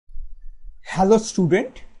Hello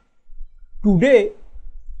student, today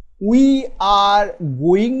we are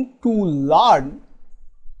going to learn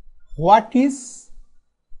what is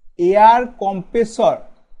air compressor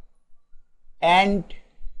and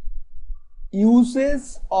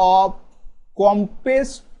uses of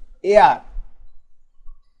compressed air.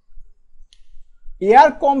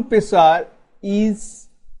 Air compressor is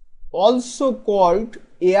also called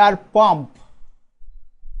air pump.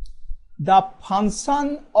 The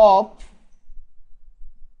function of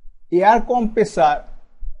air compressor: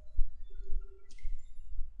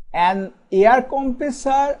 an air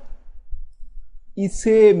compressor is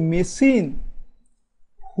a machine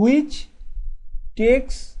which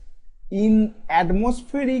takes in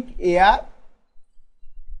atmospheric air,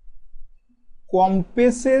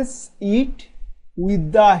 compresses it with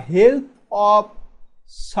the help of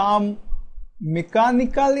some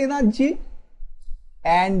mechanical energy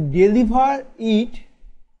and deliver it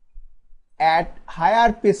at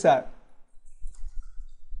higher pressure.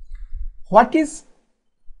 What is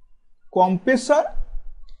compressor?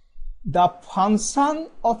 The function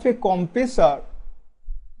of a compressor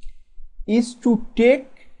is to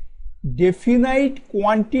take definite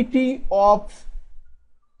quantity of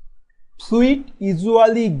fluid,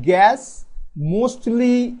 usually gas,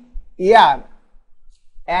 mostly air,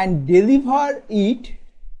 and deliver it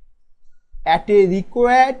at a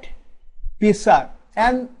required pressure.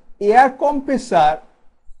 An air compressor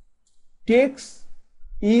takes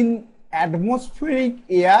in atmospheric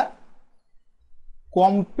air,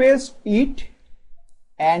 compress it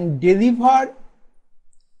and deliver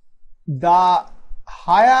the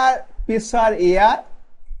higher pressure air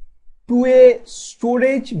to a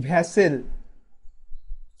storage vessel.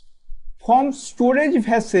 From storage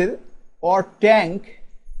vessel or tank,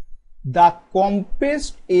 the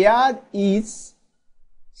compressed air is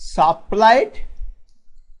supplied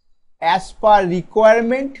as per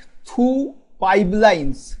requirement through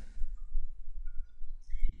pipelines.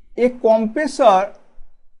 A compressor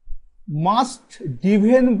must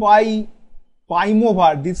driven by prime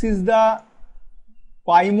mover. This is the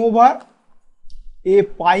prime mover. A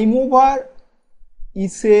prime mover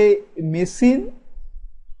is a machine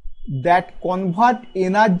that convert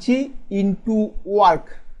energy into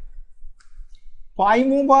work. Prime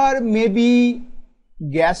mover may be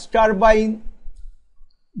gas turbine,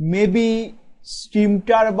 maybe steam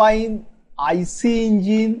turbine, IC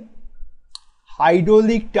engine,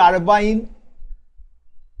 hydraulic turbine.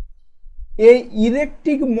 A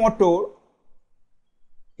electric motor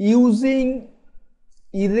using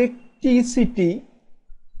electricity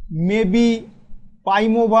may be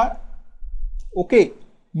prime mover. Okay,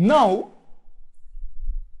 now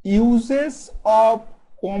uses of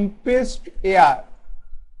compressed air.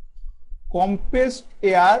 Compressed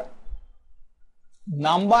air,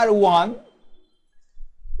 number one,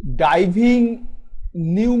 diving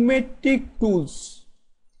pneumatic tools.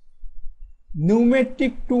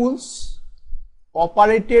 Pneumatic tools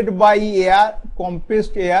operated by air,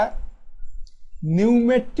 compressed air.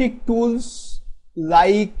 Pneumatic tools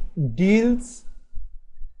like drills,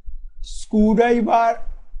 screwdriver,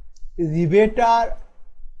 riveter,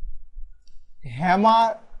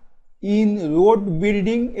 hammer in road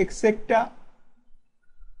building, etc.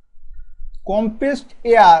 Compressed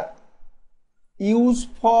air used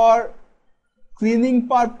for cleaning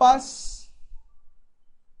purpose,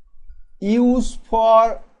 used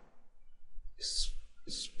for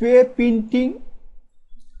spray painting.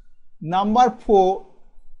 Number 4,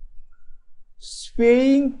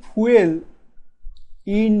 spraying fuel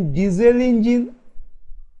in diesel engine.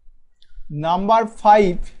 Number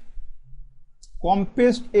 5,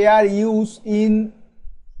 compressed air used in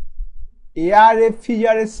air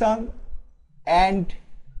refrigeration and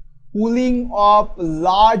cooling of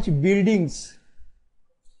large buildings.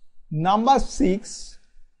 Number 6,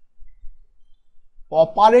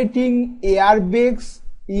 operating airbags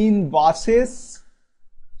in buses,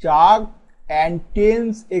 truck and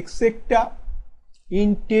trains, etc.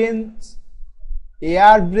 In trains,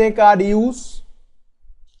 air brake are used.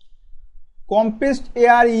 Compressed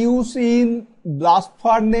air used in blast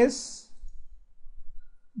furnace.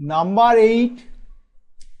 Number 8,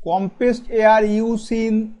 compressed air used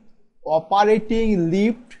in operating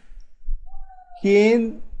lift,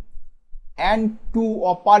 crane and to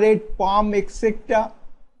operate pump, etc.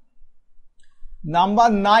 Number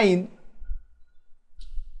 9,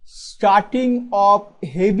 starting of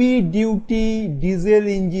heavy duty diesel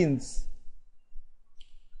engines.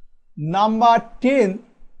 Number 10,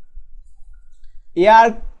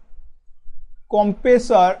 air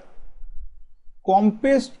compressor,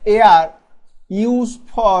 compressed air used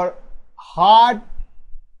for hard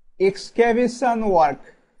excavation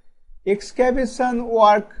work. Excavation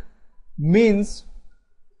work means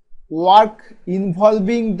work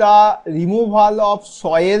involving the removal of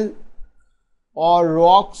soil or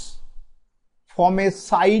rocks from a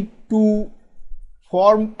site to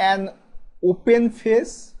form an open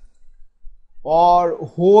face or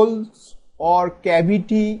holes or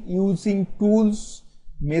cavity using tools,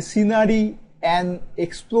 machinery and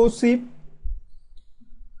explosive.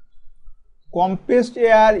 Compressed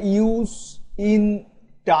air use in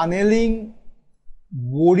tunneling,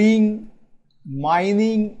 boring,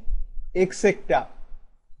 mining, etc.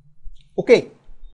 Okay.